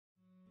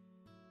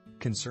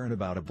Concern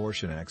about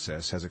abortion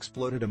access has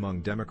exploded among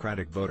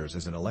Democratic voters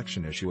as an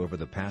election issue over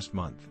the past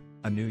month,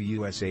 a new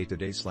USA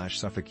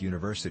Today/Suffolk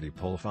University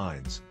poll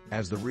finds,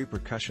 as the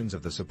repercussions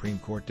of the Supreme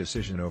Court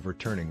decision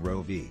overturning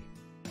Roe v.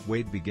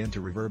 Wade begin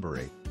to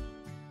reverberate.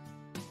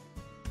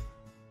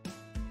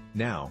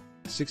 Now,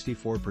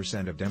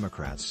 64% of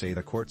Democrats say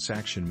the court's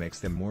action makes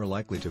them more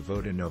likely to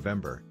vote in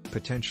November,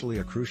 potentially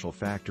a crucial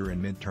factor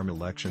in midterm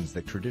elections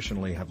that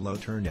traditionally have low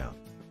turnout.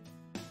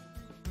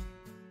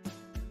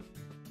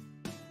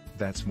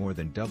 That's more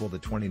than double the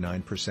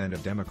 29%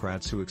 of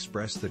Democrats who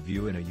expressed that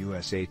view in a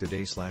USA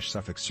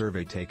Today/Suffolk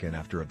survey taken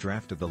after a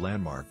draft of the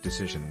landmark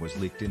decision was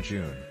leaked in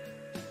June.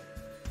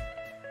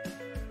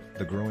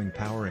 The growing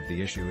power of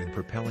the issue in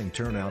propelling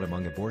turnout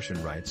among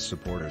abortion rights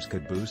supporters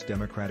could boost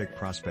Democratic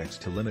prospects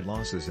to limit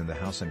losses in the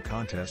House and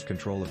contest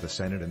control of the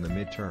Senate in the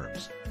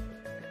midterms.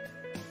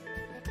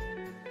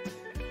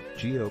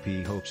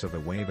 GOP hopes of a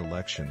wave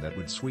election that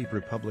would sweep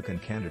Republican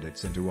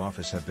candidates into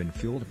office have been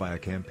fueled by a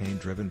campaign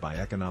driven by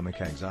economic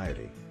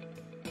anxiety.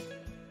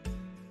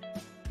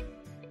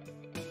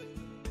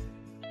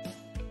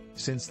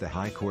 Since the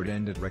High Court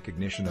ended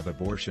recognition of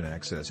abortion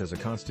access as a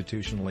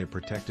constitutionally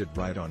protected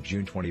right on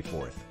June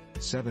 24,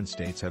 7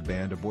 states have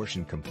banned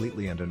abortion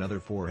completely and another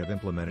 4 have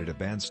implemented a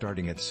ban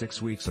starting at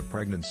 6 weeks of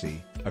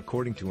pregnancy,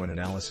 according to an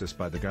analysis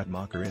by the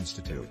Guttmacher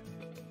Institute.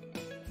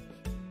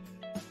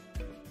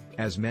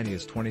 As many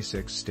as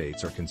 26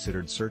 states are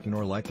considered certain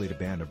or likely to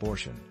ban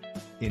abortion.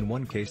 In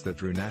one case that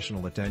drew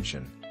national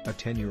attention, a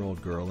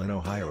 10-year-old girl in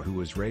Ohio who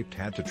was raped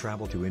had to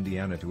travel to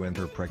Indiana to end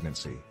her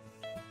pregnancy.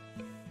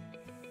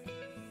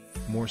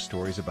 More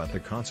stories about the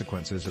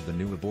consequences of the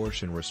new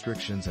abortion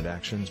restrictions and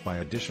actions by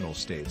additional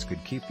states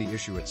could keep the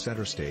issue at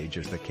center stage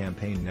as the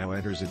campaign now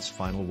enters its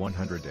final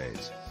 100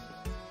 days.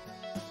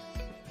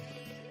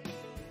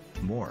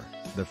 More,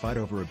 the fight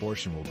over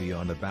abortion will be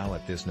on the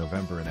ballot this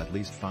November in at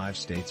least 5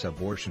 states.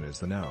 Abortion is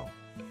the no.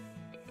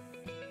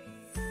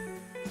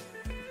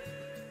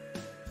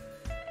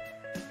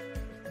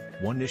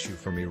 One issue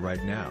for me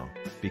right now,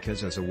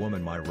 because as a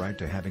woman my right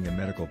to having a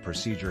medical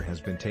procedure has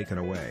been taken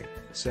away,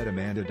 said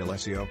Amanda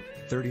D'Alessio,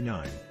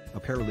 39, a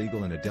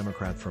paralegal and a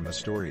Democrat from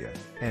Astoria,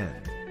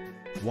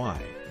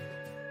 NY.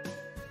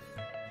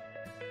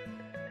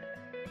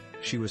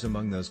 She was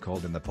among those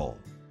called in the poll.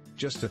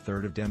 Just a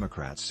third of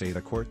Democrats say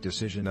the court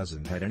decision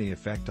hasn't had any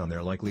effect on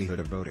their likelihood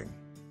of voting.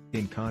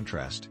 In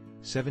contrast,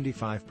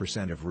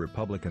 75% of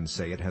Republicans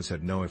say it has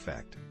had no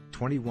effect,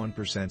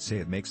 21% say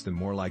it makes them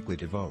more likely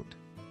to vote.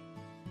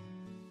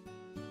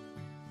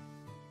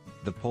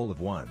 The poll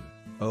of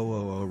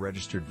 1,000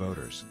 registered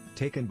voters,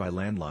 taken by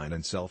landline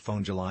and cell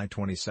phone July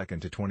 22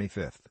 to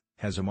 25,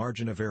 has a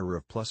margin of error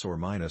of plus or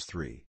minus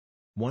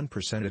 3.1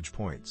 percentage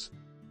points.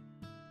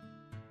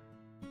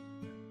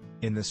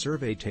 In the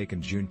survey taken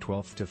June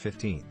 12 to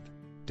 15,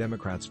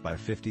 Democrats by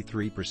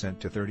 53%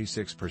 to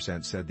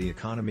 36% said the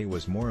economy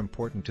was more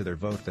important to their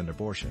vote than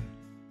abortion.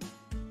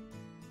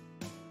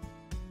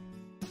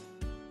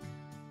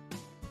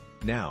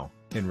 Now,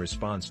 in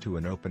response to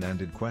an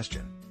open-ended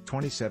question,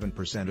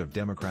 27% of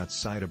Democrats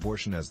cite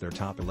abortion as their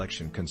top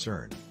election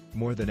concern,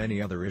 more than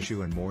any other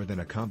issue and more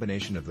than a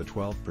combination of the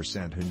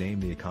 12% who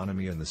name the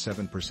economy and the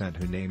 7%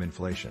 who name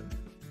inflation.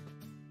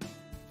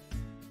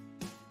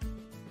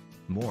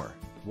 More,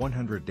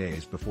 100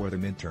 days before the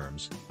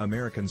midterms,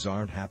 Americans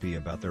aren't happy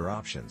about their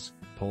options.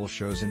 Poll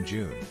shows in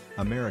June,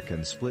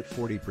 Americans split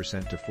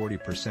 40% to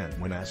 40%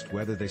 when asked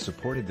whether they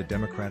supported the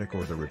Democratic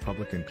or the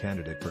Republican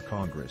candidate for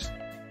Congress.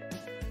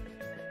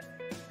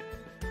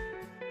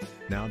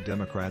 Now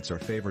Democrats are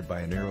favored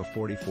by a narrow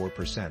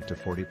 44% to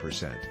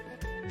 40%.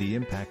 The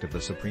impact of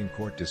the Supreme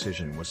Court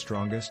decision was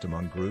strongest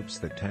among groups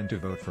that tend to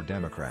vote for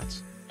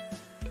Democrats.